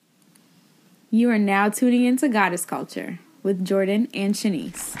You are now tuning into Goddess Culture with Jordan and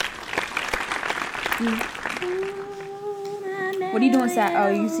Shanice. What are you doing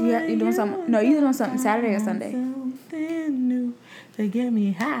you're doing something? No, you're doing something Saturday or Sunday. Something new to get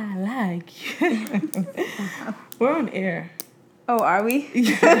me high like you. We're on air. Oh, are we?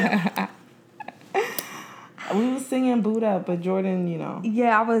 Yeah. We were singing Boot Up, but Jordan,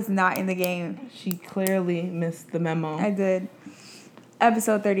 Yeah, I was not in the game. she clearly missed the memo. I did.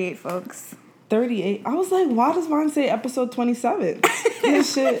 Episode 38, folks. 38. I was like, why does mine say episode 27?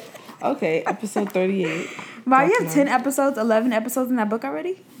 This shit. Okay, episode 38. Wow, you have 10 episodes, 11 episodes in that book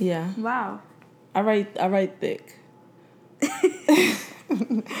already? Yeah. Wow. I write thick.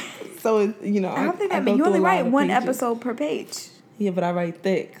 So, I don't think that, but you only write one episode per page. Yeah, but I write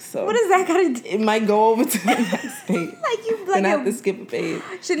thick, so. What does that got to do? It might go over to the next page. Then I have to skip a page.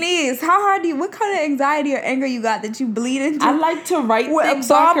 Shanice, how hard what kind of anxiety or anger you got that you bleed into? I like to write with thick a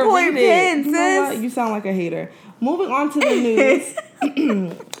so I can ballpoint read pen, it. You know what? You sound like a hater. Moving on to the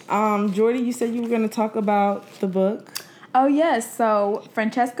news. Jordy, you said you were going to talk about the book. Oh, yes. So,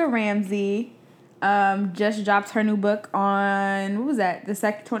 Franchesca Ramsey just dropped her new book on, what was that? The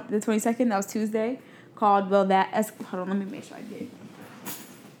 22nd? That was Tuesday. Called, hold on, let me make sure I get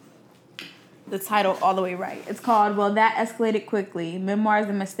the title all the way right. It's called, Well, That Escalated Quickly, Memoirs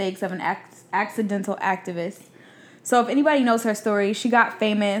and Mistakes of an Accidental Activist. So if anybody knows her story, she got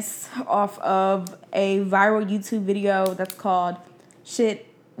famous off of a viral YouTube video that's called Shit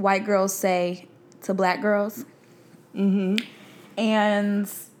White Girls Say to Black Girls. Mm-hmm.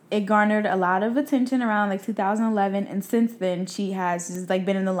 And it garnered a lot of attention around 2011, and since then she has just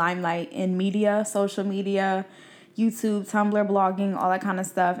been in the limelight in media, social media, YouTube, Tumblr, blogging, all that kind of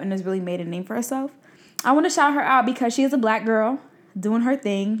stuff, and has really made a name for herself. I want to shout her out because she is a black girl doing her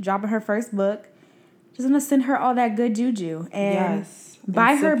thing, dropping her first book. Just want to send her all that good juju and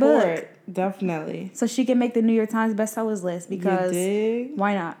buy her book. Definitely. So she can make the New York Times bestsellers list because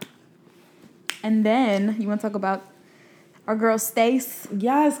why not? And then you want to talk about our girl Stacey?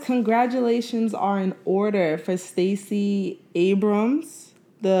 Yes, congratulations are in order for Stacey Abrams,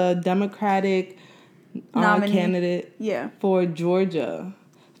 the Democratic candidate for Georgia.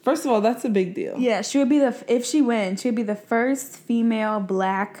 First of all, that's a big deal. Yeah, if she wins, she'll be the first female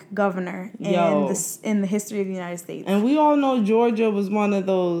black governor in the history of the United States. And we all know Georgia was one of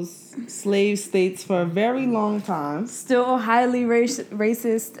those slave states for a very long time. Still highly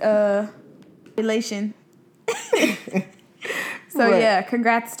racist relation. So, yeah,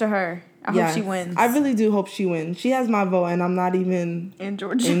 congrats to her. I hope she wins. I really do hope she wins. She has my vote, and I'm not even in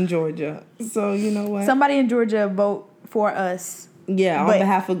Georgia. So, you know what? Somebody in Georgia vote for us. Yeah, on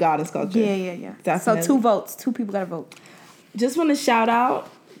behalf of Goddess Culture. Yeah. Definitely. So 2 votes. 2 people got to vote. Just want to shout out,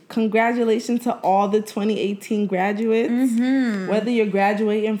 congratulations to all the 2018 graduates. Mm-hmm. Whether you're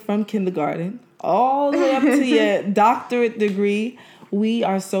graduating from kindergarten all the way up to your doctorate degree, we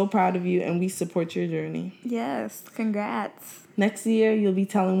are so proud of you, and we support your journey. Yes, congrats. Next year, you'll be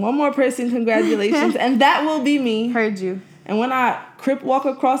telling one more person congratulations, and that will be me. Heard you. And when I crip walk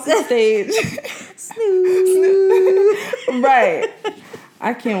across the stage... Snoo. Right.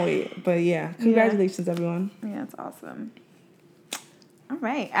 I can't wait. But yeah, congratulations, everyone. Yeah, it's awesome. All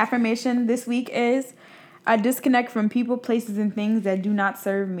right. Affirmation this week is, I disconnect from people, places, and things that do not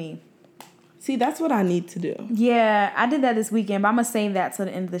serve me. See, that's what I need to do. Yeah, I did that this weekend, but I'm going to save that to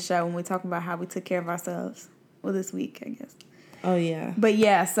the end of the show when we talk about how we took care of ourselves. Well, this week, I guess. Oh, yeah. But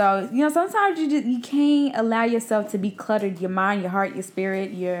yeah, so, sometimes you can't allow yourself to be cluttered. Your mind, your heart, your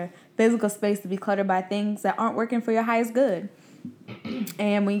spirit, your physical space to be cluttered by things that aren't working for your highest good.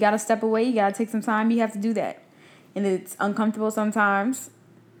 And when you got to step away, you got to take some time. You have to do that. And it's uncomfortable sometimes.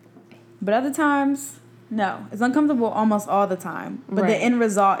 But other times... No, it's uncomfortable almost all the time. But the end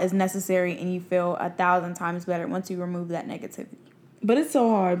result is necessary, and you feel 1,000 times better once you remove that negativity. But it's so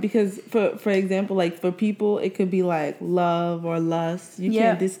hard because, for example, for people, it could be love or lust. You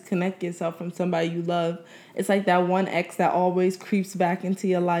can't disconnect yourself from somebody you love. It's like that one ex that always creeps back into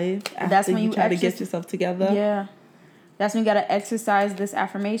your life after you try to get yourself together. Yeah. That's when you got to exercise this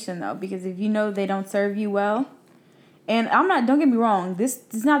affirmation, though, because if you know they don't serve you well... And don't get me wrong, this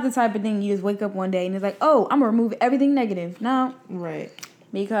is not the type of thing you just wake up one day and it's like, oh, I'm going to remove everything negative. No. Right.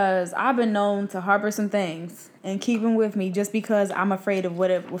 Because I've been known to harbor some things and keep them with me just because I'm afraid of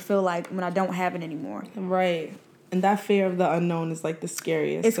what it will feel like when I don't have it anymore. Right. And that fear of the unknown is the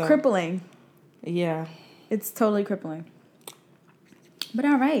scariest. It's crippling. Yeah. It's totally crippling. But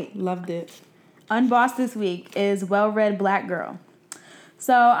all right. Loved it. Unbossed this week is Well-Read Black Girl.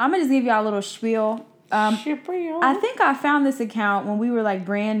 So I'm going to just give y'all a little spiel. I think I found this account when we were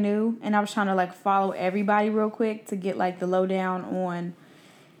brand new, and I was trying to follow everybody real quick to get the lowdown on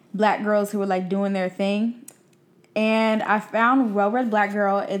black girls who were like doing their thing. And I found Well Read Black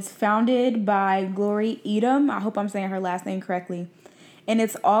Girl. It's founded by Glory Edom. I hope I'm saying her last name correctly. And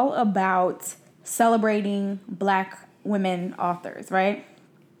it's all about celebrating black women authors, right?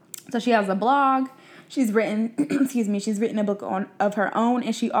 So she has a blog. She's written, she's written a book of her own.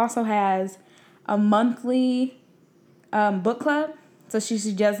 And she also has a monthly book club. So she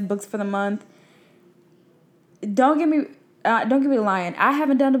suggests books for the month. Don't get me lying. I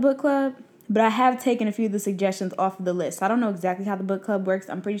haven't done a book club, but I have taken a few of the suggestions off of the list. I don't know exactly how the book club works.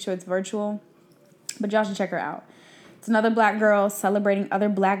 I'm pretty sure it's virtual, but y'all should check her out. It's another black girl celebrating other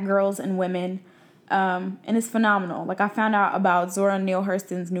black girls and women, and it's phenomenal. Like, I found out about Zora Neale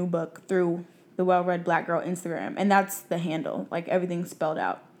Hurston's new book through the Well Read Black Girl Instagram, and that's the handle. Like, everything's spelled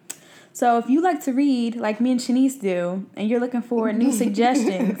out. So if you like to read, like me and Shanice do, and you're looking for new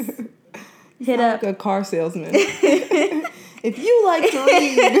suggestions, hit up like a car salesman. If you like to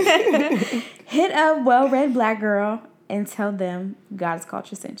read, hit up Well Read Black Girl and tell them Goddess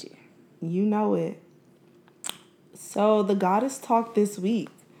Culture sent you. You know it. So the Goddess Talk this week: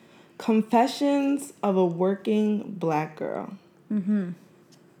 Confessions of a Working Black Girl. Mm-hmm.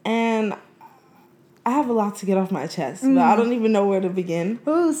 And I have a lot to get off my chest, but I don't even know where to begin.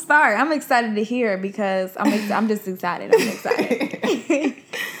 Ooh, start. I'm excited to hear because I'm just excited. I'm excited.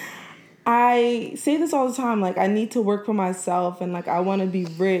 I say this all the time, like, I need to work for myself, and, like, I want to be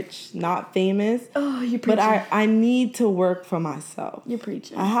rich, not famous. Oh, you're preaching. But I need to work for myself. You're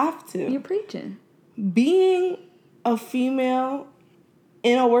preaching. I have to. You're preaching. Being a female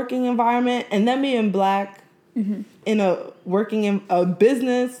in a working environment, and then being black in a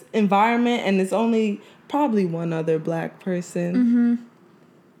business environment, and it's only probably one other black person,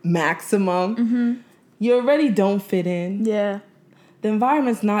 maximum, you already don't fit in. Yeah. The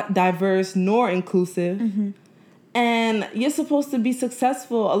environment's not diverse nor inclusive. And you're supposed to be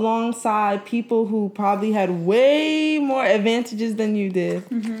successful alongside people who probably had way more advantages than you did.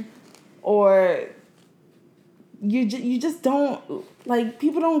 Or you just don't, like,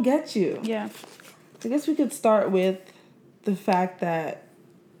 people don't get you. Yeah. I guess we could start with the fact that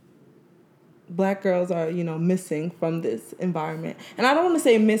black girls are, missing from this environment. And I don't want to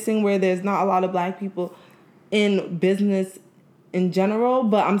say missing where there's not a lot of black people in business in general,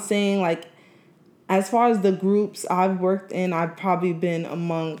 but I'm saying, like, as far as the groups I've worked in, I've probably been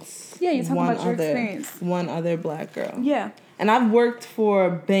amongst you're talking about your experience. One other black girl. Yeah. And I've worked for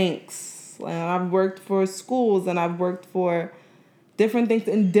banks, and I've worked for schools, and I've worked for different things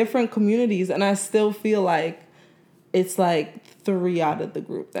in different communities, and I still feel like it's like 3 out of the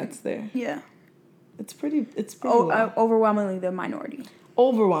group that's there. Yeah. It's pretty low. Overwhelmingly the minority.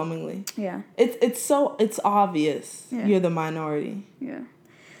 Overwhelmingly. Yeah. It's obvious you're the minority. Yeah.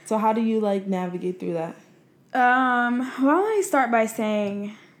 So how do you, like, navigate through that? Well, let me start by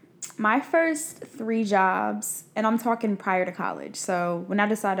saying my first 3 jobs, and I'm talking prior to college. So when I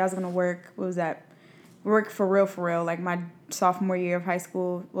decided I was going to work, work for real, like my sophomore year of high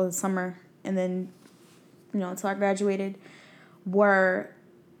school, was summer, and then, until I graduated, were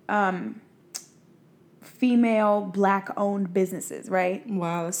female black-owned businesses, right?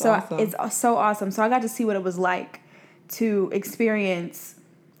 Wow, that's so awesome. It's so awesome. So I got to see what it was like to experience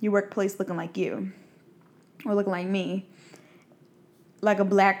your workplace looking like you, or looking like me, like a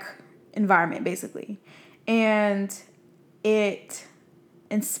black environment, basically. And it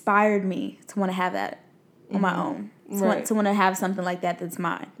inspired me to want to have that on my own, to want to have something like that that's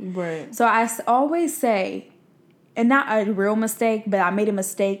mine. Right. So I always say, and not a real mistake, but I made a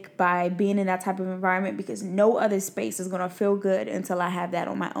mistake by being in that type of environment, because no other space is going to feel good until I have that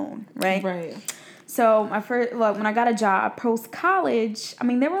on my own, right? Right. So when I got a job post-college, I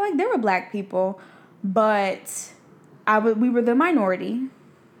mean, there were black people, but we were the minority.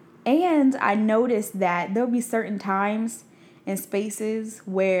 And I noticed that there would be certain times and spaces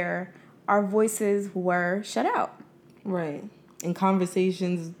where our voices were shut out. Right. And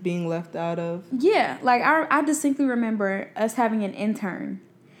conversations being left out of. Yeah. Like, I distinctly remember us having an intern.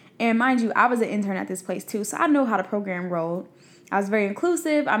 And mind you, I was an intern at this place too, so I know how the program rolled. I was very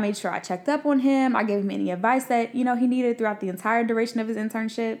inclusive. I made sure I checked up on him. I gave him any advice that, he needed throughout the entire duration of his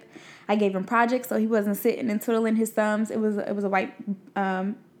internship. I gave him projects so he wasn't sitting and twiddling his thumbs. It was a white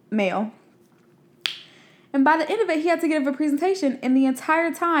male. And by the end of it, he had to give a presentation. And the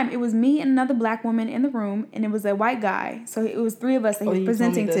entire time, it was me and another black woman in the room, and it was a white guy. So it was 3 of us that he was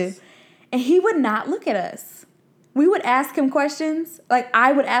presenting to. And he would not look at us. We would ask him questions. Like,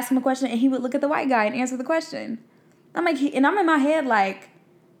 I would ask him a question, and he would look at the white guy and answer the question. I'm like, and I'm in my head like,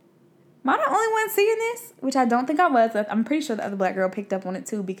 am I the only one seeing this? Which I don't think I was. I'm pretty sure the other black girl picked up on it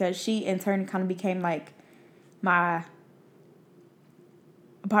too, because she in turn kind of became like my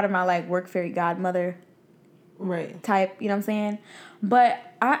a part of my like work fairy godmother right type, you know what I'm saying? But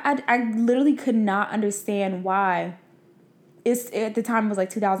I literally could not understand why. At the time it was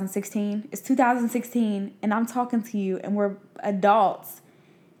like 2016. It's 2016 and I'm talking to you and we're adults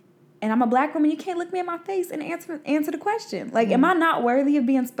and I'm a black woman. You can't look me in my face and answer the question. Like, am I not worthy of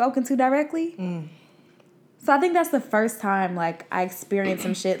being spoken to directly? So I think that's the first time like I experienced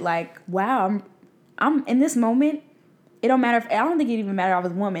some shit like, wow, I'm in this moment. It don't matter I don't think it even mattered if I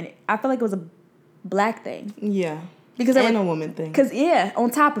was a woman. I felt like it was a black thing. Yeah. Because and a woman thing. Because, on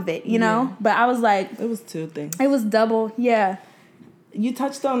top of it, you know? But I was like... It was two things. It was double, yeah. You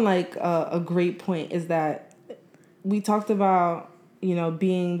touched on, like, a great point is that we talked about, you know,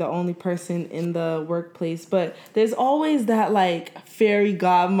 being the only person in the workplace. But there's always that, like, fairy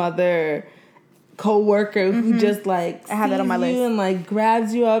godmother co-worker who just, like, I have that on my list. and, like,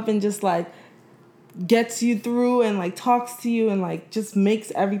 grabs you up and just, like, gets you through and like talks to you and like just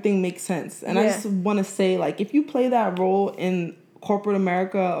makes everything make sense. And I just want to say, like, if you play that role in corporate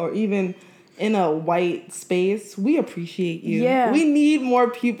America or even in a white space, we appreciate you. We need more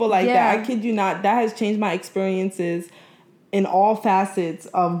people like that. I kid you not. That has changed my experiences in all facets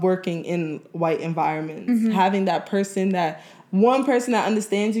of working in white environments. Having that person that one person that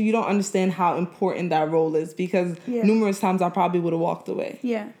understands you, you don't understand how important that role is because numerous times I probably would have walked away.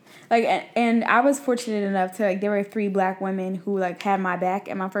 Like, and I was fortunate enough to, like, there were 3 black women who, like, had my back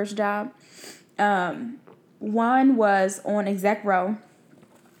at my first job. One was on exec row,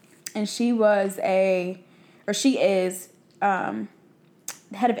 and she is, head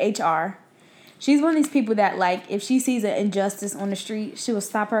of HR. She's one of these people that, like, if she sees an injustice on the street, she will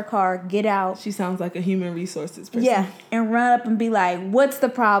stop her car, get out. She sounds like a human resources person. Yeah, and run up and be like, what's the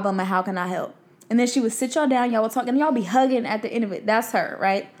problem and how can I help? And then she would sit y'all down, y'all would talk, and y'all be hugging at the end of it. That's her,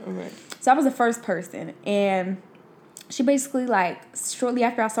 right? Right. So I was the first person. And she basically, like, shortly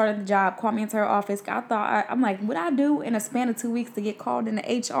after I started the job, called me into her office. I'm like, what I do in a span of 2 weeks to get called into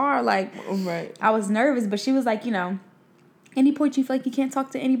HR? Like, I was nervous. But she was like, you know, any point you feel like you can't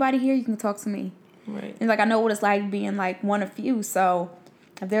talk to anybody here, you can talk to me. Right. And, like, I know what it's like being, like, one of few. So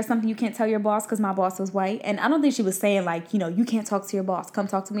if there's something you can't tell your boss, because my boss was white, and I don't think she was saying, like, you know, you can't talk to your boss, come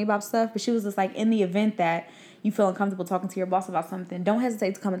talk to me about stuff, but she was just like, in the event that you feel uncomfortable talking to your boss about something, don't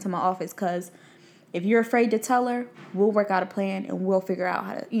hesitate to come into my office, because if you're afraid to tell her, we'll work out a plan, and we'll figure out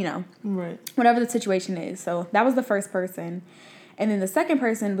how to, you know, whatever the situation is. So that was the first person. And then the second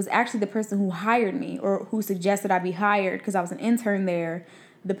person was actually the person who hired me, or who suggested I be hired, because I was an intern there.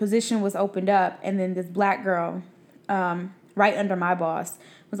 The position was opened up, and then this black girl, right under my boss,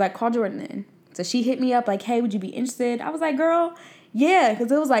 was like, call Jordan in. So she hit me up like, hey, would you be interested? I was like, girl, yeah,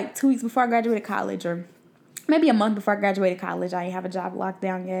 because it was like 2 weeks before I graduated college, or maybe a month before I graduated college. I didn't have a job locked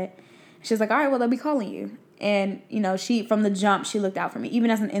down yet. She was like, all right, well, they'll be calling you. And, you know, she, from the jump, she looked out for me, even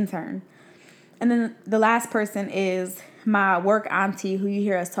as an intern. And then the last person is my work auntie, who you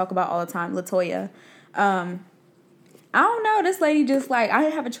hear us talk about all the time, Latoya. I don't know, this lady just, like, I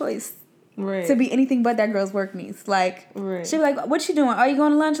didn't have a choice. To be anything but that girl's work niece. Like, she'd be like, what you doing? Are you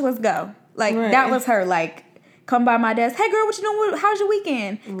going to lunch? Let's go. Like, that was her. Like, come by my desk. Hey, girl, what you doing? How's your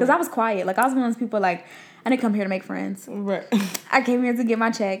weekend? Because I was quiet. Like, I was one of those people, like, I didn't come here to make friends. I came here to get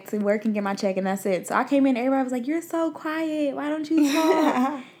my check, to work and get my check, and that's it. So I came in, everybody was like, you're so quiet. Why don't you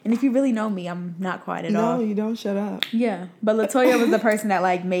talk? And if you really know me, I'm not quiet at all. No, you don't shut up. Yeah. But Latoya was the person that,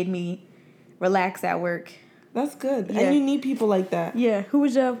 like, made me relax at work. That's good. Yeah. And you need people like that. Yeah. Who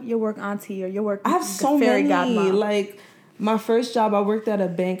was your work auntie or your work I have so fairy many. godmom? Like, my first job, I worked at a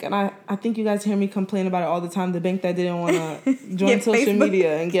bank, and I think you guys hear me complain about it all the time, the bank that didn't want to join social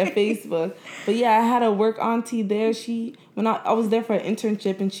media and get Facebook. But yeah, I had a work auntie there. When I was there for an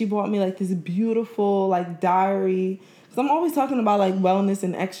internship, and she brought me, like, this beautiful, like, diary. So I'm always talking about, like, wellness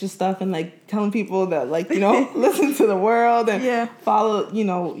and extra stuff and, like, telling people that, like, you know, listen to the world and follow, you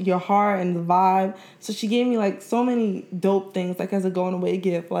know, your heart and the vibe. So she gave me, like, so many dope things, like, as a going away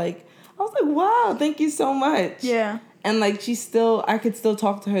gift. Like, I was like, wow, thank you so much. Yeah. And, like, I could still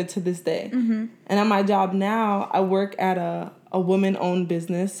talk to her to this day. And at my job now, I work at a woman-owned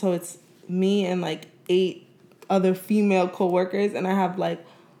business. So it's me and, like, 8 other female coworkers. And I have, like,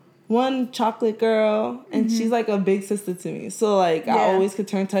 one chocolate girl, and she's like a big sister to me. So, like, I always could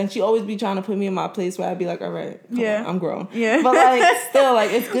turn to her, and she always be trying to put me in my place where I'd be like, all right, come on, I'm grown. Yeah. But, like, still,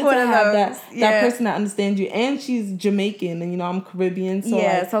 like, it's good to have that person that understands you. And she's Jamaican, and, you know, I'm Caribbean. So,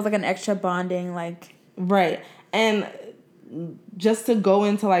 yeah, so it's like an extra bonding, like. Right. And just to go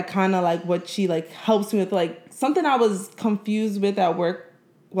into, like, kind of, like, what she, like, helps me with, like, something I was confused with at work.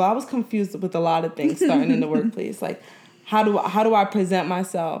 Well, I was confused with a lot of things starting in the workplace. Like, How do I present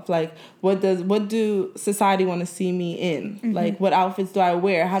myself? Like, what do society want to see me in? Mm-hmm. Like, what outfits do I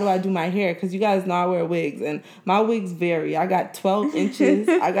wear? How do I do my hair? Because you guys know I wear wigs, and my wigs vary. I got 12 inches.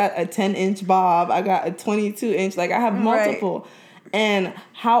 I got a 10-inch bob. I got a 22-inch. Like, I have multiple. Right. And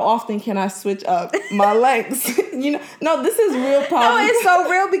how often can I switch up my lengths? No, this is real problem. No, it's so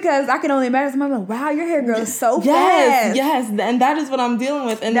real because I can only imagine. I'm like, wow, your hair grows so fast. Yes, and that is what I'm dealing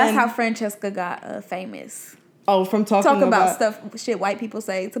with. And that's how Francesca got famous. Oh, from talking about stuff, shit white people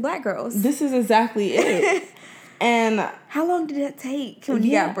say to black girls. This is exactly it. And how long did that take when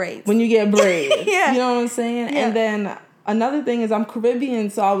you got braids? When you get braids. Yeah. You know what I'm saying? Yeah. And then another thing is I'm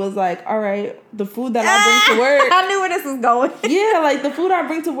Caribbean, so I was like, all right, the food that I bring to work. I knew where this was going. Yeah, like the food I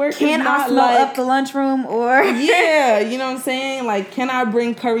bring to work can is not I smell up the lunchroom or... Yeah, you know what I'm saying? Like, can I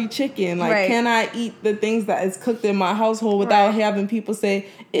bring curry chicken? Like, can I eat the things that is cooked in my household without having people say,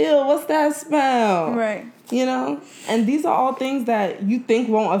 ew, what's that smell? Right. You know? And these are all things that you think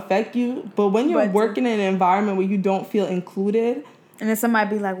won't affect you, but when you're working in an environment where you don't feel included... And then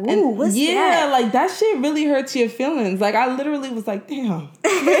somebody be like, ooh, what's that? Yeah, like, that shit really hurts your feelings. Like, I literally was like, damn.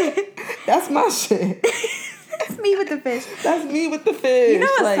 That's my shit. That's me with the fish. That's me with the fish. You know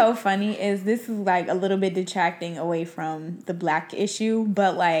what's so funny is this is, like, a little bit detracting away from the black issue.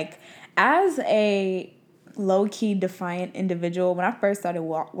 But, like, as a low-key defiant individual, when I first started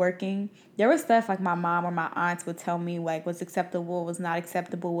working, there was stuff, like, my mom or my aunts would tell me, like, what's acceptable, what's not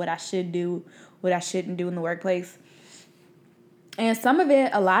acceptable, what I should do, what I shouldn't do in the workplace. And some of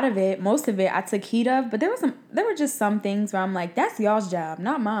it, a lot of it, most of it, I took heed of. But there were just some things where I'm like, that's y'all's job,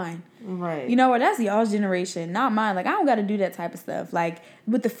 not mine. Right. You know, or that's y'all's generation, not mine. Like, I don't got to do that type of stuff. Like,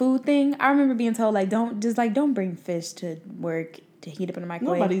 with the food thing, I remember being told, like, don't bring fish to work to heat up in the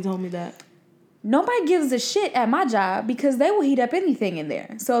microwave. Nobody told me that. Nobody gives a shit at my job because they will heat up anything in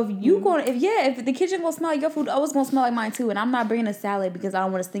there. So if you if the kitchen gonna smell like your food, oh, it's gonna smell like mine too. And I'm not bringing a salad because I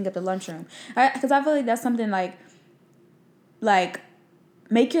don't want to stink up the lunchroom. Because I feel like that's something like,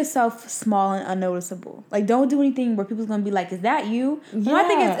 make yourself small and unnoticeable. Like, don't do anything where people's gonna be like, "Is that you?" Yeah. I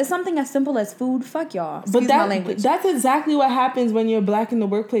think it's something as simple as food. Fuck y'all. Excuse my language. That's exactly what happens when you're black in the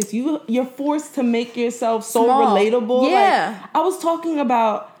workplace. You're forced to make yourself so small. Relatable. Yeah. Like, I was talking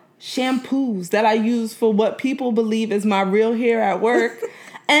about shampoos that I use for what people believe is my real hair at work,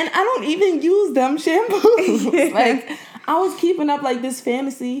 and I don't even use them shampoos. Like, I was keeping up like this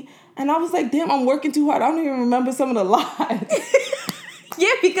fantasy. And I was like, damn, I'm working too hard. I don't even remember some of the lines.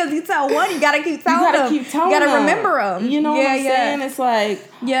 Yeah, because you tell one, you gotta keep telling them. You gotta remember them. You know what I'm saying? It's like...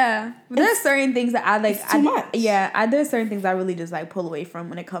 Yeah. There's certain things that I like... It's too much. Yeah, there's certain things I really just, like, pull away from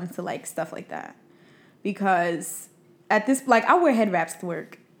when it comes to, like, stuff like that. Because at this... Like, I wear head wraps to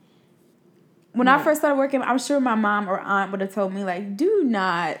work. When I first started working, I'm sure my mom or aunt would have told me, like, do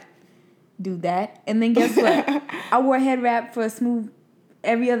not do that. And then guess what? I wore a head wrap for a smooth...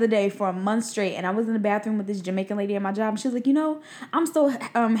 every other day for a month straight, and I was in the bathroom with this Jamaican lady at my job, and she was like, I'm so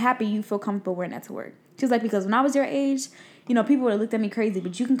happy you feel comfortable wearing that to work. She was like, because when I was your age, people would have looked at me crazy,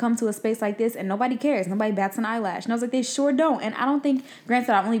 but you can come to a space like this and nobody cares. Nobody bats an eyelash. And I was like, they sure don't. And I don't think,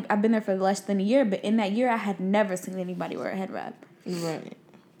 granted, I've been there for less than a year, but in that year, I had never seen anybody wear a head wrap. Right.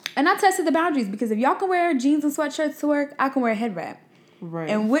 And I tested the boundaries, because if y'all can wear jeans and sweatshirts to work, I can wear a head wrap.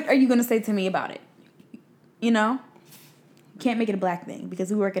 Right. And what are you going to say to me about it? Can't make it a black thing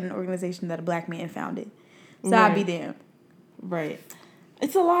because we work at an organization that a black man founded. So right. I'll be damned. Right.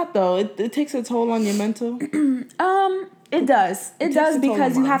 It's a lot though. It takes a toll on your mental. It does. It does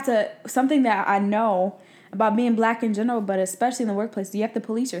because you have to, something that I know about being black in general, but especially in the workplace, you have to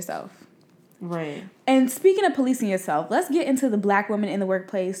police yourself. Right. And speaking of policing yourself, let's get into the black women in the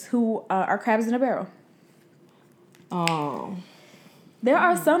workplace who are crabs in a barrel. Oh. There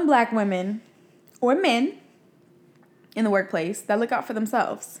are some black women or men in the workplace that look out for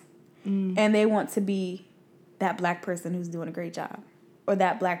themselves. And they want to be that black person who's doing a great job, or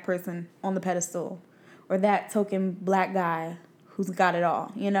that black person on the pedestal, or that token black guy who's got it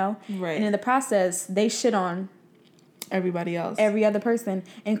all, Right. And in the process, they shit on everybody else, every other person,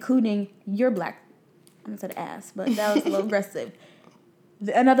 including your black, I'm gonna say ass, but that was a little aggressive,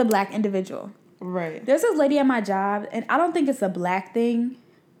 another black individual. Right. There's this lady at my job, and I don't think it's a black thing.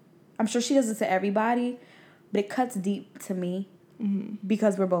 I'm sure she does it to everybody, but it cuts deep to me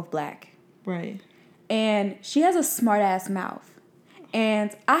because we're both black. Right. And she has a smart-ass mouth.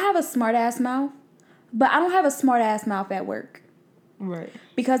 And I have a smart-ass mouth, but I don't have a smart-ass mouth at work. Right.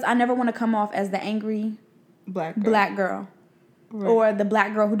 Because I never want to come off as the angry black girl. Right. Or the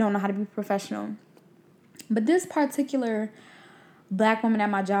black girl who don't know how to be professional. But this particular black woman at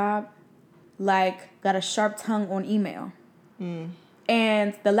my job, got a sharp tongue on email.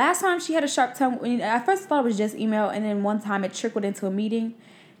 And the last time she had a sharp tongue, at first I thought it was just email, and then one time it trickled into a meeting,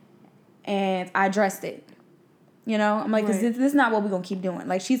 and I addressed it. You know, I'm like, because this is not what we're going to keep doing.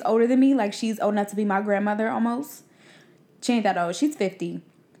 Like, she's older than me. Like, she's old enough to be my grandmother almost. She ain't that old. She's 50.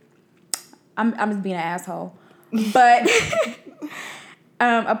 I'm just being an asshole. But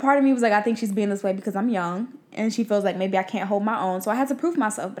a part of me was like, I think she's being this way because I'm young. And she feels like maybe I can't hold my own. So I had to prove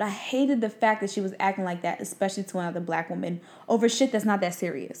myself. But I hated the fact that she was acting like that, especially to another black woman, over shit that's not that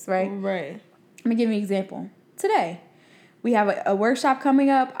serious, right? Right. Let me give you an example. Today, we have a workshop coming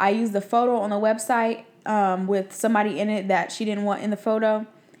up. I used the photo on the website with somebody in it that she didn't want in the photo.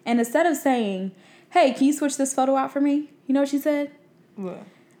 And instead of saying, hey, can you switch this photo out for me? You know what she said? What?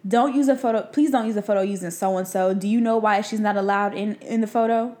 Don't use a photo. Please don't use a photo using so-and-so. Do you know why she's not allowed in the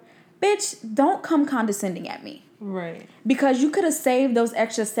photo? Bitch, don't come condescending at me. Right. Because you could have saved those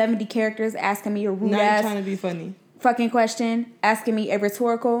extra 70 characters asking me a rude ass trying to be funny. Fucking question, asking me a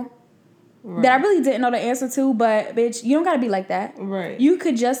rhetorical Right. that I really didn't know the answer to, but bitch, you don't gotta be like that. Right. You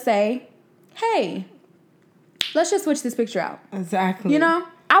could just say, hey, let's just switch this picture out. Exactly. You know?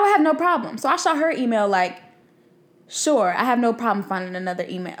 I would have no problem. So I shot her email like, sure, I have no problem finding another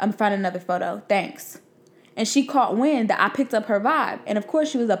email. I'm finding another photo. Thanks. And she caught wind that I picked up her vibe. And of course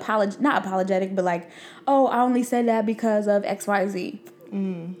she was not apologetic, but like, oh, I only said that because of XYZ.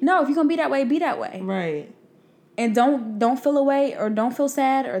 No, if you're gonna be that way, be that way. Right. And don't feel away or don't feel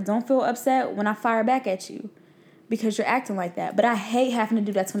sad or don't feel upset when I fire back at you. Because you're acting like that. But I hate having to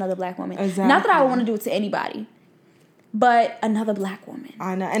do that to another black woman. Exactly. Not that I would want to do it to anybody. But another black woman.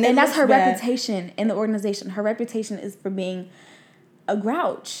 I know. And that's her reputation in the organization. Her reputation is for being a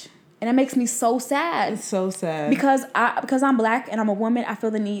grouch. And that makes me so sad. It's so sad. Because I'm black and I'm a woman, I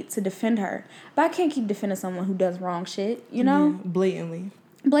feel the need to defend her. But I can't keep defending someone who does wrong shit, you know? Yeah, blatantly.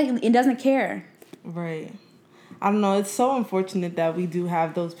 Blatantly. And doesn't care. Right. I don't know. It's so unfortunate that we do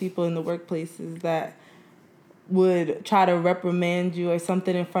have those people in the workplaces that would try to reprimand you or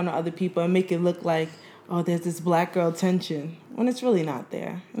something in front of other people and make it look like, oh, there's this black girl tension, when it's really not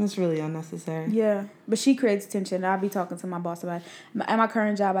there. And it's really unnecessary. Yeah. But she creates tension. I'll be talking to my boss about it. At my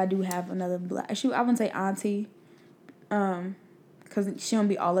current job, I do have another black... I wouldn't say auntie, because she don't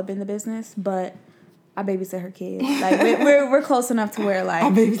be all up in the business, but I babysit her kids. Like, we're close enough to where, like... I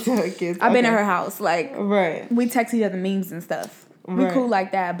babysit her kids. I've been at her house. Like, right. We text each other memes and stuff. We're cool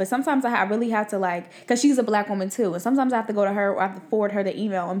like that. But sometimes I really have to, like... Because she's a black woman, too. And sometimes I have to go to her or I have to forward her the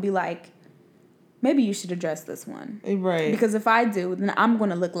email and be like... Maybe you should address this one. Right. Because if I do, then I'm going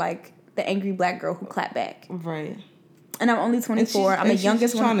to look like the angry black girl who clapped back. Right. And I'm only 24. I'm the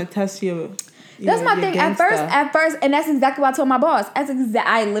youngest one. Trying to test you. That's my thing. At first, and that's exactly what I told my boss.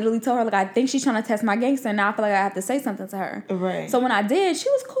 I literally told her, like, I think she's trying to test my gangster, and now I feel like I have to say something to her. Right. So when I did, she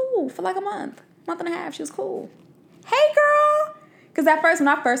was cool for like a month and a half. She was cool. Hey, girl. Because at first, when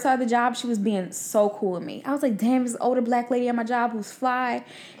I first started the job, she was being so cool with me. I was like, damn, this older black lady at my job who's fly.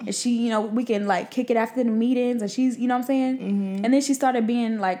 And she, you know, we can, like, kick it after the meetings. And she's, you know what I'm saying? Mm-hmm. And then she started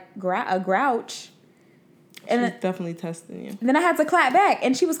being, like, a grouch. And she's definitely testing you. Then I had to clap back.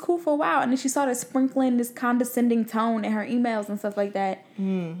 And she was cool for a while. And then she started sprinkling this condescending tone in her emails and stuff like that.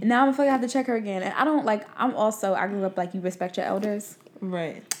 And now I feel like I have to check her again. And I grew up, like, you respect your elders.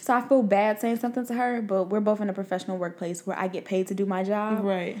 Right. So I feel bad saying something to her, but we're both in a professional workplace where I get paid to do my job.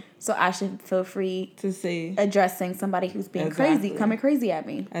 Right. So I should feel free to say addressing somebody who's being crazy, coming crazy at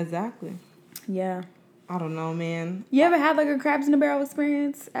me. Exactly. Yeah. I don't know, man. You ever had like a crabs in a barrel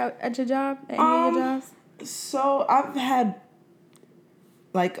experience at your job? At any of your jobs? So I've had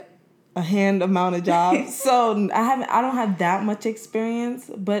like a hand amount of jobs. So I don't have that much experience,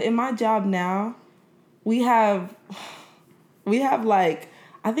 but in my job now, we have like,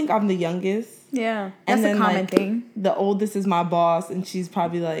 I think I'm the youngest. Yeah. That's a common thing. The oldest is my boss, and she's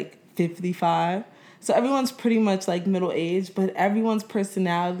probably like 55. So everyone's pretty much like middle age, but everyone's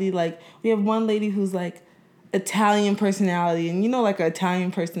personality, like we have one lady who's like Italian personality, and you know, like an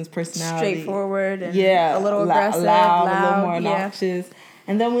Italian person's personality. Straightforward and a little aggressive, loud, a little more obnoxious. Yeah.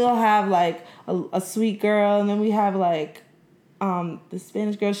 And then we'll have like a sweet girl, and then we have like the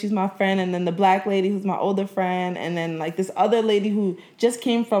Spanish girl, she's my friend, and then the black lady who's my older friend, and then like this other lady who just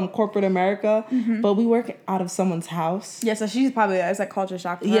came from corporate America, but we work out of someone's house. Yeah, so she's probably, it's a culture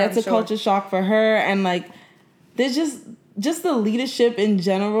shock for her. Yeah, it's a culture shock for her, and like there's just the leadership in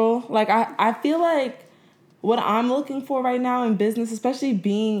general. Like I feel like what I'm looking for right now in business, especially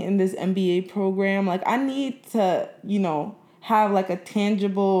being in this MBA program, like I need to, you know, have like a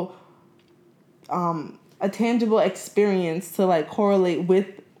tangible experience to like correlate with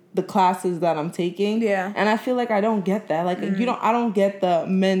the classes that I'm taking. Yeah. And I feel like I don't get that. Like I don't get the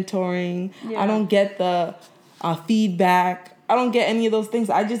mentoring. Yeah. I don't get the feedback. I don't get any of those things.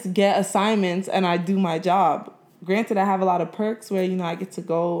 I just get assignments and I do my job. Granted, I have a lot of perks where, I get to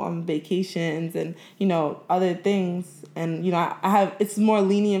go on vacations and, other things. And, I have, it's more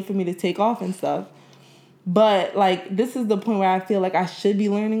lenient for me to take off and stuff. But, like, this is the point where I feel like I should be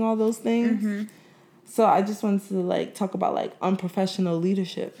learning all those things. Mm-hmm. So I just wanted to, like, talk about, like, unprofessional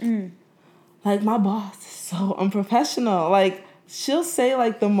leadership. Like, my boss is so unprofessional. Like, she'll say,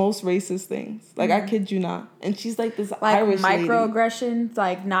 like, the most racist things. Like, I kid you not. And she's, like, this Irish lady. Like, microaggressions,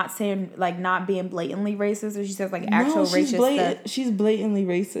 like, not saying, like, not being blatantly racist, or she says, like, actual racist stuff? She's blatantly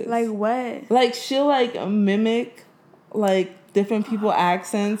racist. Like, what? Like, she'll, like, mimic, like, different people's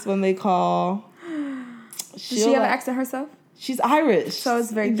accents when they call. Does she have an accent herself? She's Irish. So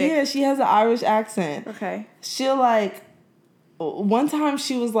it's very thick. Yeah, she has an Irish accent. Okay. She'll, like... One time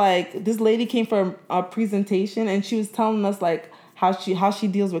she was like... This lady came for a presentation, and she was telling us, like, how she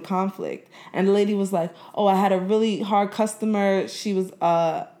deals with conflict. And the lady was like, oh, I had a really hard customer. She was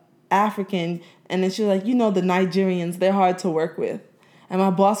African. And then she was like, the Nigerians, they're hard to work with. And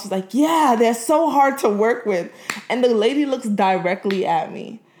my boss was like, yeah, they're so hard to work with. And the lady looks directly at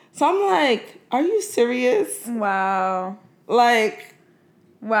me. So I'm like, are you serious? Wow. Like...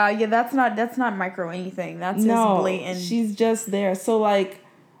 Wow, yeah, that's not micro anything. That's just blatant. She's just there. So, like,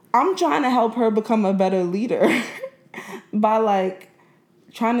 I'm trying to help her become a better leader by, like,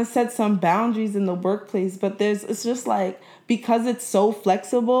 trying to set some boundaries in the workplace. But it's just, like, because it's so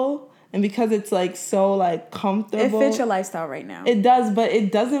flexible and because it's, like, so, like, comfortable. It fits your lifestyle right now. It does, but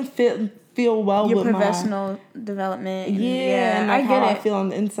it doesn't feel well your with professional development. And like, I get how I feel on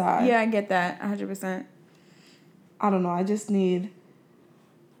the inside. Yeah, I get that 100%. I don't know. I just need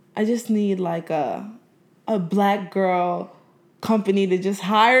like a black girl company to just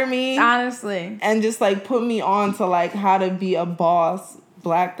hire me. Honestly. And just like put me on to like how to be a boss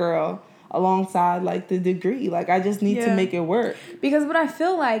black girl alongside like the degree. Like I just need to make it work. Because what I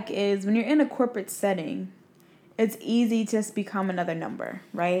feel like is when you're in a corporate setting, it's easy to just become another number,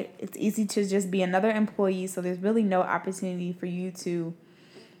 right? It's easy to just be another employee. So there's really no opportunity for you to...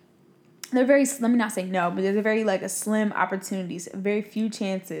 They're very, let me not say no, but there's a very, like, a slim opportunities, very few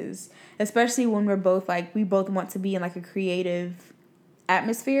chances, especially when we're both, like, we both want to be in, like, a creative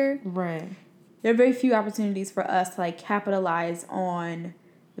atmosphere. Right. There are very few opportunities for us to, like, capitalize on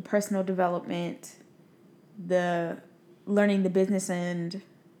the personal development, the learning the business end,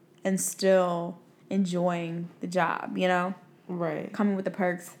 and still enjoying the job, Right. Coming with the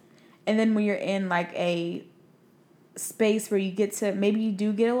perks. And then when you're in, like, a space where you get to, maybe you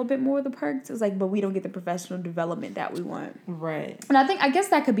do get a little bit more of the perks, it's like, but we don't get the professional development that we want. Right. And I guess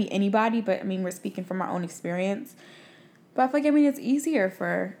that could be anybody, but I mean, we're speaking from our own experience. But I feel like, it's easier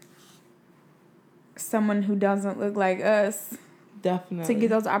for someone who doesn't look like us definitely to get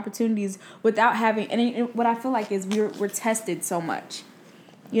those opportunities without having, and what I feel like is we're tested so much,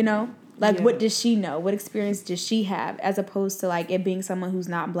 Like, what does she know? What experience does she have? As opposed to, like, it being someone who's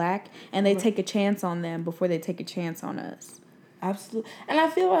not black, and they take a chance on them before they take a chance on us. Absolutely. And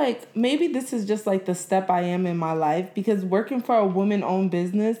I feel like maybe this is just, like, the step I am in my life, because working for a woman-owned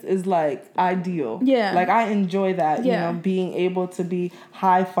business is, like, ideal. Yeah. Like, I enjoy that, being able to be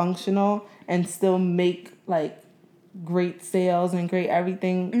high functional and still make, like, great sales and great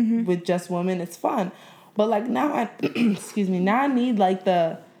everything with just women. It's fun. But, like, now now I need, like,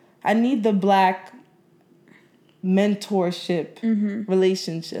 I need the black mentorship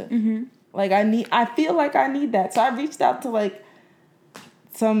relationship. Like I feel like I need that. So I reached out to like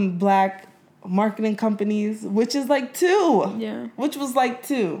some black marketing companies, which is like 2. Yeah. Which was like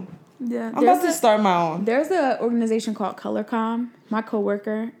 2. Yeah. I'm about to start my own. There's an organization called ColorCom. My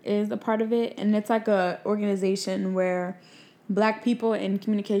coworker is a part of it, and it's like a organization where black people in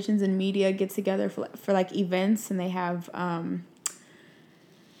communications and media get together for like events, and they have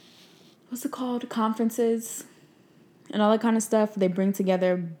what's it called? Conferences and all that kind of stuff. They bring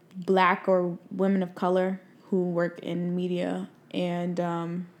together black or women of color who work in media.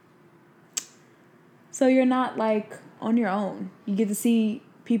 And so you're not, like, on your own. You get to see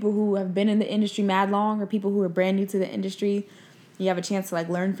people who have been in the industry mad long or people who are brand new to the industry. You have a chance to, like,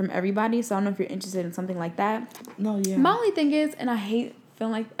 learn from everybody. So I don't know if you're interested in something like that. No, yeah. My only thing is, and I hate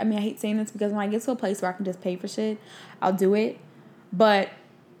saying this because when I get to a place where I can just pay for shit, I'll do it. But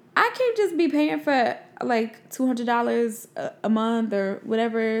I can't just be paying for like $200 a month or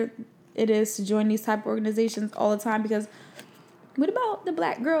whatever it is to join these type of organizations all the time, because What about the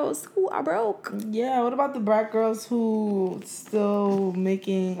black girls who are broke? Yeah, what about the black girls who still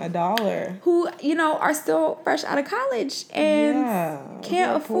making $1? Who, are still fresh out of college and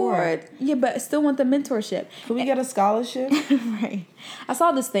can't afford. Yeah, but still want the mentorship. Could we get a scholarship? Right. I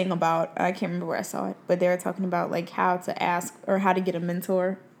saw this thing about, I can't remember where I saw it, but they were talking about like how to ask or how to get a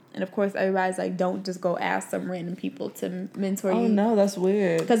mentor. And of course, everybody's like, don't just go ask some random people to mentor you. Oh no, that's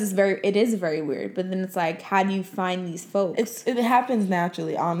weird. Because it is very weird. But then it's like, how do you find these folks? It happens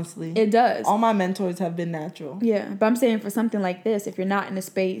naturally, honestly. It does. All my mentors have been natural. Yeah, but I'm saying for something like this, if you're not in a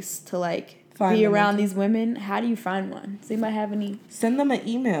space to like be around these women, how do you find one? Does anybody have any? Send them an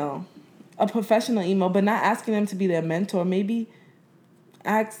email, a professional email, but not asking them to be their mentor. Maybe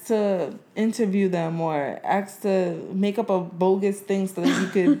ask to interview them or ask to make up a bogus thing so that you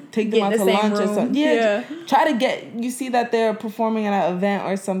could take them out to lunch or something. Yeah. Try to you see that they're performing at an event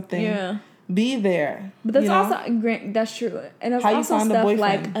or something. Yeah. Be there. But that's that's true. And there's also stuff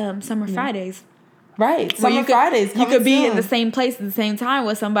like Summer Fridays. Right. Summer Fridays. You could be in the same place at the same time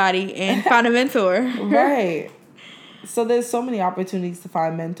with somebody and find a mentor. Right. So there's so many opportunities to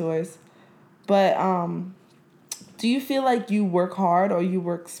find mentors. But do you feel like you work hard or you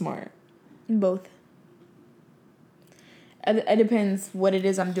work smart? Both. It depends what it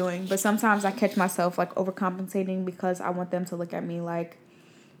is I'm doing. But sometimes I catch myself like overcompensating because I want them to look at me like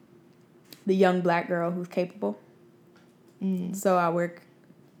the young black girl who's capable. So I work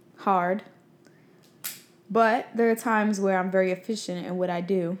hard. But there are times where I'm very efficient in what I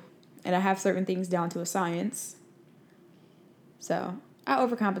do. And I have certain things down to a science. So I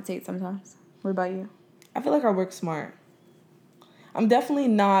overcompensate sometimes. What about you? I feel like I work smart. I'm definitely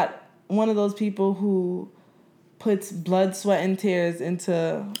not one of those people who puts blood, sweat, and tears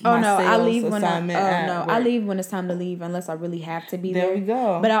into my sales assignment. I leave when it's time to leave unless I really have to be there. There we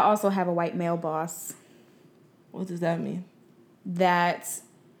go. But I also have a white male boss. What does that mean? That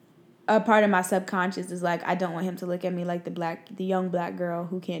a part of my subconscious is like, I don't want him to look at me like the young black girl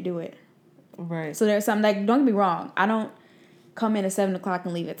who can't do it. Right. So there's something like, don't get me wrong, I don't come in at 7:00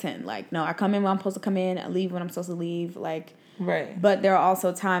 and leave at 10. Like, no, I come in when I'm supposed to come in, I leave when I'm supposed to leave. Like, right. But there are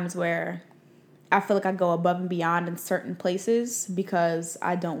also times where I feel like I go above and beyond in certain places because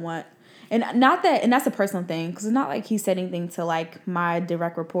I don't want, and that's a personal thing because it's not like he said anything to like my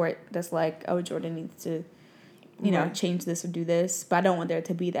direct report that's like, oh, Jordan needs to, change this or do this. But I don't want there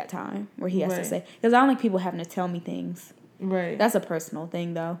to be that time where he has to say, because I don't like people having to tell me things. Right. That's a personal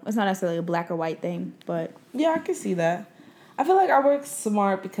thing though. It's not necessarily a black or white thing, but yeah, I can see that. I feel like I work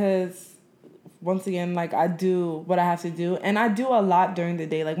smart because, once again, like, I do what I have to do. And I do a lot during the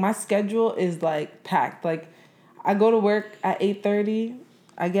day. Like, my schedule is, like, packed. Like, I go to work at 8:30.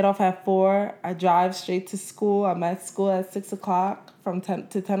 I get off at 4. I drive straight to school. I'm at school at 6 o'clock from 10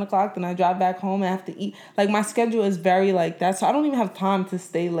 to 10 o'clock. Then I drive back home and have to eat. Like, my schedule is very, like, that. So I don't even have time to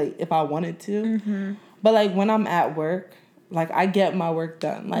stay late if I wanted to. Mm-hmm. But, like, when I'm at work, like, I get my work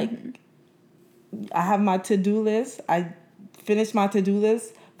done. Like, I have my to-do list. I finish my to-do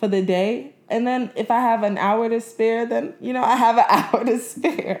list for the day. And then if I have an hour to spare, then, I have an hour to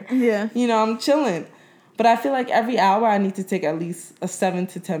spare. Yeah. I'm chilling. But I feel like every hour I need to take at least a 7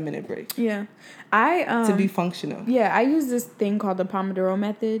 to 10 minute break. Yeah. To be functional. Yeah, I use this thing called the Pomodoro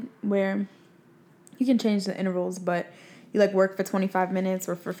method where you can change the intervals, but you like work for 25 minutes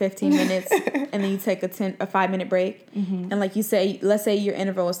or for 15 minutes and then you take a 5-minute break. Mm-hmm. And like you say, let's say your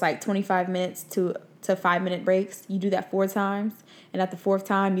interval is like 25 minutes to 5-minute breaks. You do that 4 times. And at the 4th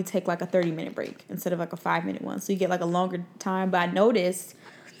time, you take like a 30-minute break instead of like a 5-minute one. So you get like a longer time. But I noticed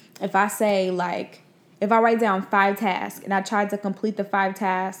if I say like, if I write down 5 tasks and I try to complete the 5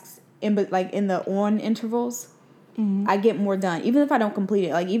 tasks in the on intervals, mm-hmm. I get more done. Even if I don't complete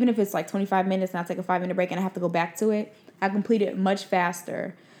it, like even if it's like 25 minutes and I take a 5-minute break and I have to go back to it, I complete it much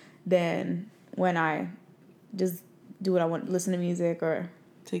faster than when I just do what I want, listen to music or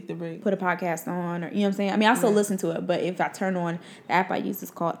take the break, put a podcast on, or you know what I'm saying? I mean, I still listen to it, but if I turn on the app I use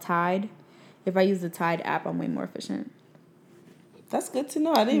is called Tide. If I use the Tide app, I'm way more efficient. That's good to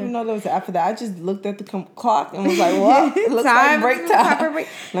know. I didn't even know there was an app for that. I just looked at the clock and was like, "What? It looks like break time.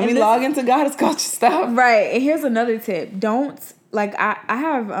 Let me log into Goddess Culture stuff." Right. And here's another tip: don't like I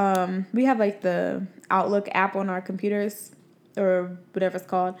have we have like the Outlook app on our computers or whatever it's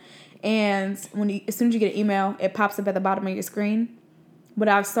called, and as soon as you get an email, it pops up at the bottom of your screen. What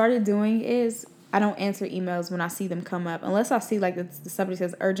I've started doing is I don't answer emails when I see them come up unless I see like somebody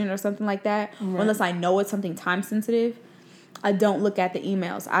says urgent or something like that, right. Or unless I know it's something time sensitive. I don't look at the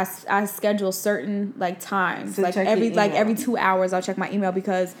emails. I schedule certain like times, so like every 2 hours I'll check my email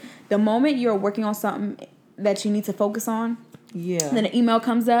because the moment you're working on something that you need to focus on, Yeah. Then an email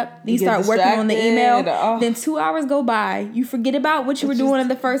comes up. Then you get start working on the email. distracted. Then 2 hours go by. You forget about what you were doing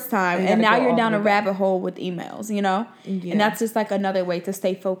the first time. you And gotta now go you're all down the a way back. rabbit hole with emails, you know? Yeah. And that's just like another way to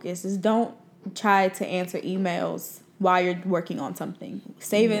stay focused is don't try to answer emails while you're working on something.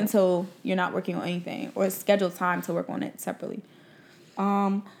 Save it until you're not working on anything or schedule time to work on it separately.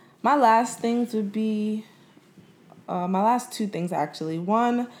 My last things would be, my last two things actually.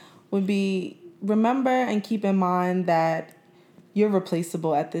 One would be remember and keep in mind that you're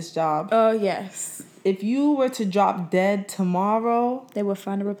replaceable at this job. Oh, yes. If you were to drop dead tomorrow, They will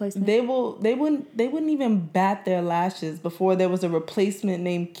find a replacement. they wouldn't even bat their lashes before there was a replacement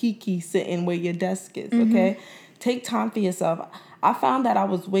named Kiki sitting where your desk is, okay? Take time for yourself. I found that I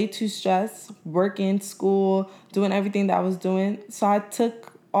was way too stressed, working, school, doing everything that I was doing. So I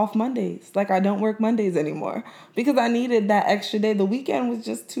took off Mondays. Like, I don't work Mondays anymore because I needed that extra day. The weekend was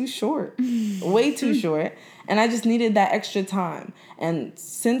just too short, way too short. And I just needed that extra time. And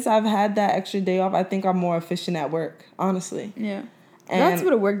since I've had that extra day off, I think I'm more efficient at work, honestly. Yeah. And That's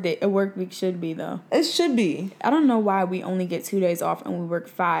what a work week should be, though. it should be. I don't know why we only get 2 days off and we work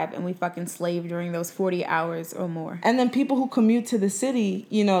 5 and we fucking slave during those 40 hours or more. And then people who commute to the city,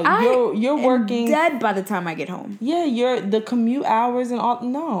 you know, you're I'm working. dead by the time I get home. Yeah, you're the commute hours and all.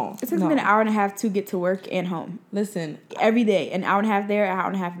 No, It takes me an hour and a half to get to work and home. Listen, Every day, an hour and a half there, an hour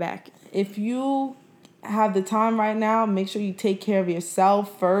and a half back. if you have the time right now, make sure you take care of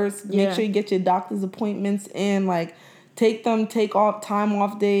yourself first. Yeah. Make sure you get your doctor's appointments in. Like, take off time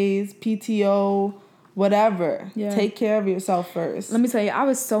off days, PTO, whatever. Yeah. Take care of yourself first. Let me tell you, I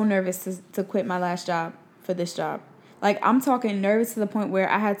was so nervous to quit my last job for this job. Like, I'm talking nervous to the point where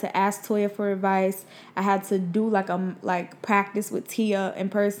I had to ask Toya for advice. I had to do like practice with Tia in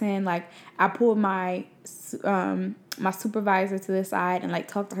person. Like, I pulled my supervisor to the side and like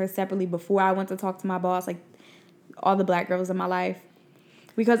talked to her separately before I went to talk to my boss, like all the black girls in my life.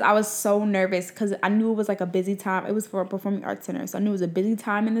 Because I was so nervous because I knew it was like a busy time. It was for a performing arts center. So I knew it was a busy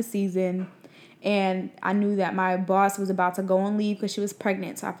time in the season. And I knew that my boss was about to go on leave because she was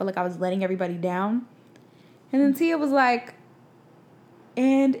pregnant. So I felt like I was letting everybody down. And then Tia was like,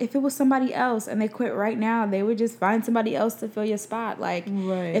 and if it was somebody else and they quit right now, they would just find somebody else to fill your spot. Like,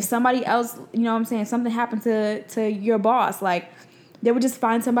 Right. if somebody else, you know what I'm saying, something happened to your boss, like, they would just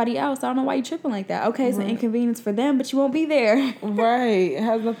find somebody else. I don't know why you tripping like that. Okay, it's an inconvenience for them, but you won't be there. Right. It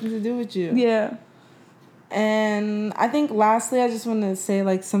has nothing to do with you. Yeah. And I think lastly, I just want to say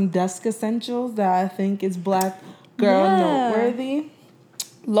like some desk essentials that I think is black girl noteworthy.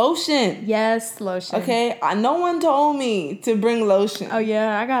 Lotion. Yes, lotion. Okay, no one told me to bring lotion. Oh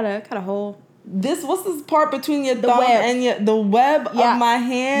yeah, I got a whole. What's this part between your thumb web. and the web of my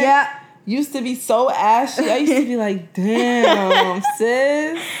hand? Yeah. Used to be so ashy. I used to be like, damn,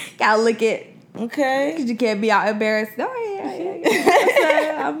 sis. Gotta lick it. Okay. Because you can't be out embarrassed. Oh,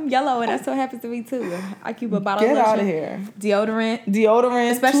 yeah. I'm yellow, and that so happens to me, too. I keep a bottle Get of lotion. out of here.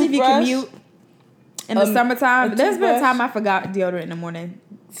 Deodorant. Especially if you commute in the summertime. There's been a toothbrush. time I forgot deodorant in the morning.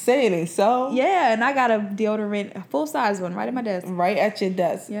 Say it ain't so. Yeah, and I got a deodorant, a full-size one, right at my desk. Right at your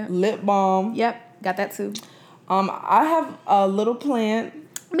desk. Yeah. Lip balm. Yep, got that, too. I have a little plant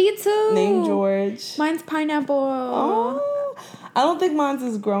Me, too. named George. Mine's pineapple. Oh, I don't think mine's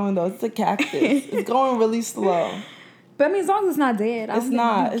is growing though. It's a cactus. It's going really slow. But I mean, as long as it's not dead. It's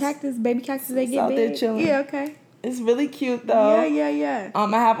not. Baby cactus, they get out big. there chilling. Yeah, okay. It's really cute though. Yeah. I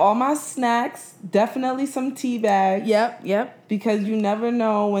have all my snacks. Definitely some tea bags. Yep. Because you never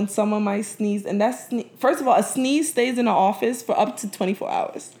know when someone might sneeze, and first of all, a sneeze stays in the office for up to 24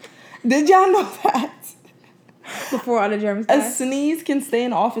 hours. Did y'all know that? Before all the germs A die. sneeze can stay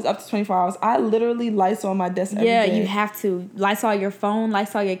in the office up to 24 hours. I literally Lysol my desk every day. You have to. Lysol your phone,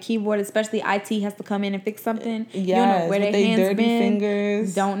 Lysol your keyboard, especially IT has to come in and fix something. Yes, you don't know where their hands dirty been.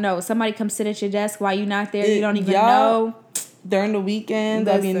 fingers. Don't know. Somebody come sit at your desk while you're not there. You don't even know. During the weekend,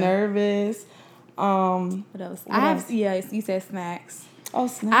 I'd be Listen. nervous. What else? You said snacks. Oh,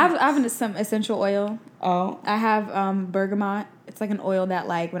 snacks. I have some essential oil. Oh. I have bergamot. It's like an oil that,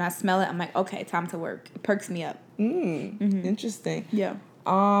 like, when I smell it, I'm like, okay, time to work. It perks me up. Interesting. Yeah.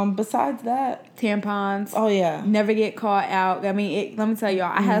 Besides that, Tampons. oh yeah, Never get caught out. I mean, let me tell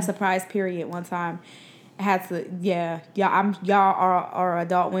y'all, I had a surprise period one time. I had to, y'all are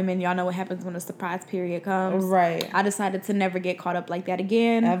adult women. Y'all know what happens when a surprise period comes. Right. I decided to never get caught up like that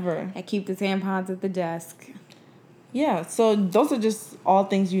again. Ever. I keep the tampons at the desk. Yeah. So those are just all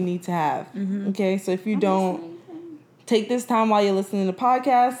things you need to have. Okay. So if you don't take this time while you're listening to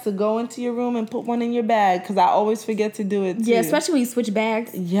podcasts to go into your room and put one in your bag, because I always forget to do it too. Yeah, especially when you switch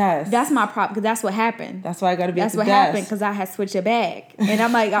bags. Yes. That's my problem, because that's what happened. That's why I got to be at the desk. That's what happened, because I had switched a bag. And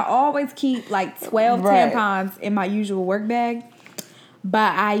I'm like, I always keep like 12 tampons in my usual work bag.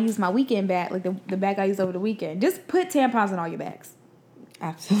 But I use my weekend bag, like the bag I use over the weekend. Just put tampons in all your bags.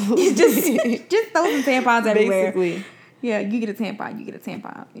 Absolutely. just throw some tampons everywhere. Basically. Yeah, you get a tampon, you get a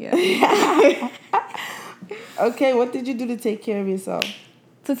tampon. Yeah. Okay, what did you do to take care of yourself?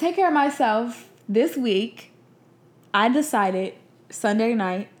 To take care of myself this week, I decided Sunday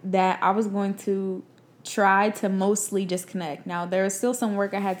night that I was going to try to mostly disconnect. Now, there was still some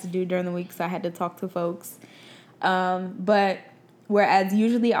work I had to do during the week, so I had to talk to folks. But whereas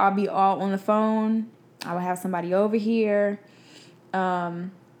usually I'll be all on the phone, I would have somebody over here.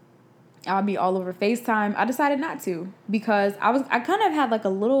 I'll be all over FaceTime. I decided not to, because I kind of had like it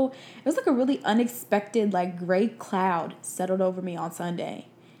was like a really unexpected like gray cloud settled over me on Sunday.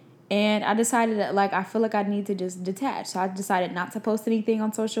 And I decided that like I feel like I need to just detach. So I decided not to post anything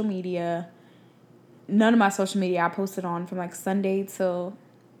on social media. None of my social media I posted on from like Sunday till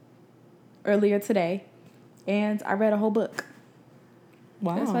earlier today. And I read a whole book.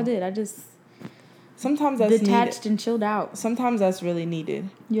 Wow. That's what I did. I just sometimes that's detached needed. and chilled out. Sometimes that's really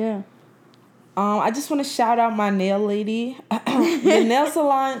needed. Yeah. I just want to shout out my nail lady. The nail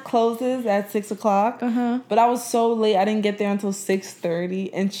salon closes at 6:00. But I was so late, I didn't get there until 6:30,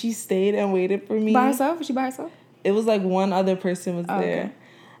 and she stayed and waited for me. By herself? Was she by herself? It was like one other person was there. Okay.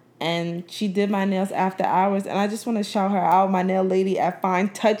 And she did my nails after hours. And I just want to shout her out, my nail lady at Fine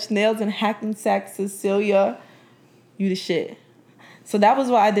Touch Nails in Hackensack, Cecilia. You the shit. So that was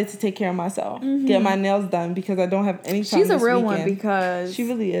what I did to take care of myself. Get my nails done, because I don't have any time. She's a real weekend. one, because She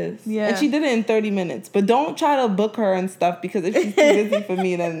really is. Yeah. And she did it in 30 minutes. But don't try to book her and stuff, because if she's too busy for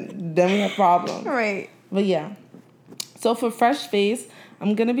me, then we have problems. Right. But yeah. So for Fresh Face,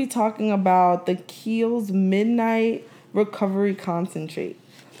 I'm going to be talking about the Kiehl's Midnight Recovery Concentrate.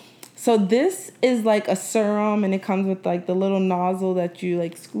 So this is like a serum, and it comes with like the little nozzle that you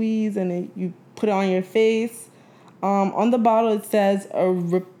like squeeze, and you put it on your face. On the bottle it says a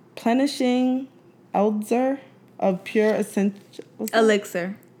replenishing elixir of pure essential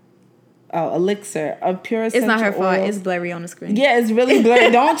Elixir. Oh, elixir of pure essential It's not her fault. oils. It's blurry on the screen. Yeah, it's really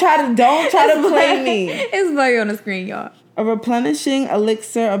blurry. Don't try to play me. It's blurry on the screen, y'all. A replenishing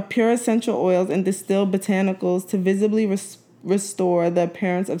elixir of pure essential oils and distilled botanicals to visibly restore the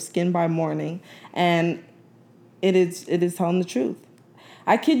appearance of skin by morning. And it is telling the truth.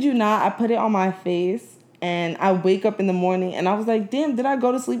 I kid you not, I put it on my face. And I wake up in the morning and I was like, damn, did I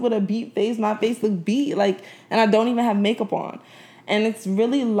go to sleep with a beat face? My face looked beat. And I don't even have makeup on. And it's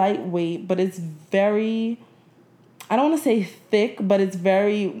really lightweight, but it's very, I don't want to say thick, but it's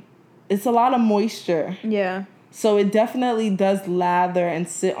a lot of moisture. Yeah. So it definitely does lather and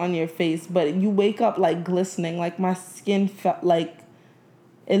sit on your face. But you wake up like glistening. Like my skin felt like,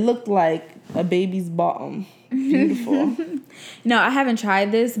 it looked like a baby's bottom. Beautiful. No, I haven't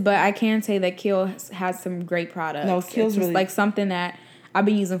tried this, but I can say that Kiehl has some great products. No, Kiehl's really like something that I've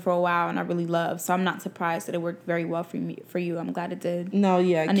been using for a while and I really love. So I'm not surprised that it worked very well for you. I'm glad it did. No,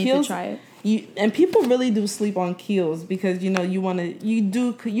 yeah, I need to try it. And people really do sleep on Kiehl's, because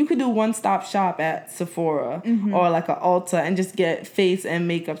you could do one-stop shop at Sephora or like an Ulta and just get face and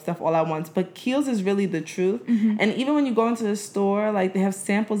makeup stuff all at once. But Kiehl's is really the truth. And even when you go into the store, like they have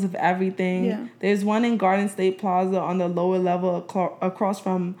samples of everything. Yeah. There's one in Garden State Plaza on the lower level across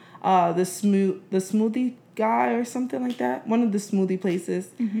from the smoothie guy or something like that. One of the smoothie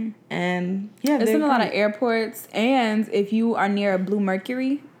places. And yeah, it's in a lot of airports. And if you are near a Blue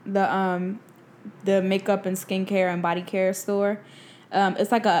Mercury, the makeup and skincare and body care store,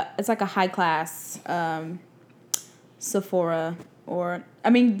 it's like a high class Sephora, or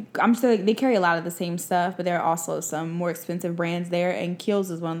I'm sure they carry a lot of the same stuff, but there are also some more expensive brands there, and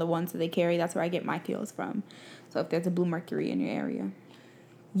Kiehl's is one of the ones that they carry. That's where I get my Kiehl's from. So if there's a Blue Mercury in your area.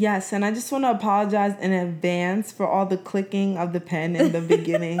 Yes, and I just want to apologize in advance for all the clicking of the pen in the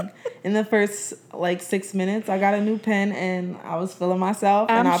beginning. In the first 6 minutes, I got a new pen and I was feeling myself,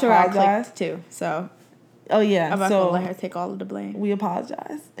 and I apologize. I clicked too. So, oh yeah, I'm not gonna let her take all of the blame. We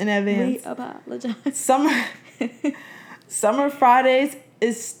apologize in advance. We apologize. Summer Fridays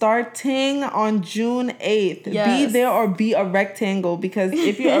is starting on June 8th. Yes. Be there or be a rectangle, because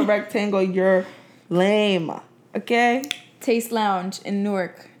if you're a rectangle, you're lame. Okay. Taste Lounge in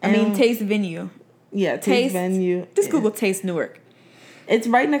Newark. Taste Venue. Yeah, Taste Venue. Just Google Taste Newark. It's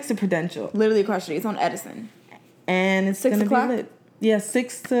right next to Prudential. Literally across the street. It's on Edison. And it's 6 gonna o'clock? be lit. Yeah,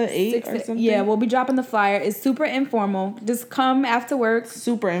 6 to 8 or something. Yeah, we'll be dropping the flyer. It's super informal. Just come after work.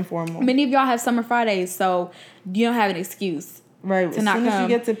 Super informal. Many of y'all have summer Fridays, so you don't have an excuse. Right. To as not soon as come. you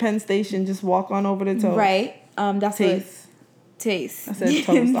get to Penn Station, just walk on over to Toast. Right. That's Taste. Taste. I said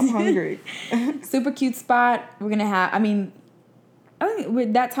Toast. I'm hungry. Super cute spot. We're gonna have. I think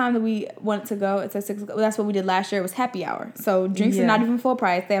with that time that we wanted to go, it's at 6 o'clock. That's what we did last year. It was happy hour. So drinks are not even full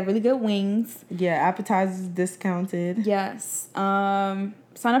price. They have really good wings. Yeah, appetizers discounted. Yes. Sign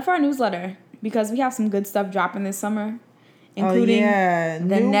up for our newsletter because we have some good stuff dropping this summer, including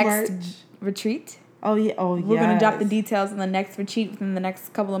the new next merch. retreat. Oh yeah. Oh yeah. We're gonna drop the details on the next retreat within the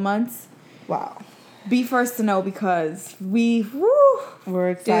next couple of months. Wow. Be first to know because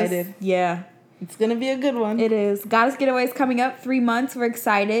we're excited. Yeah. It's going to be a good one. It is. Goddess Getaway is coming up 3 months. We're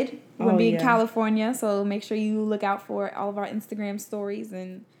excited. We're going to be in California, so make sure you look out for all of our Instagram stories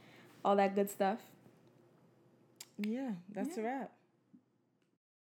and all that good stuff. Yeah, that's a wrap.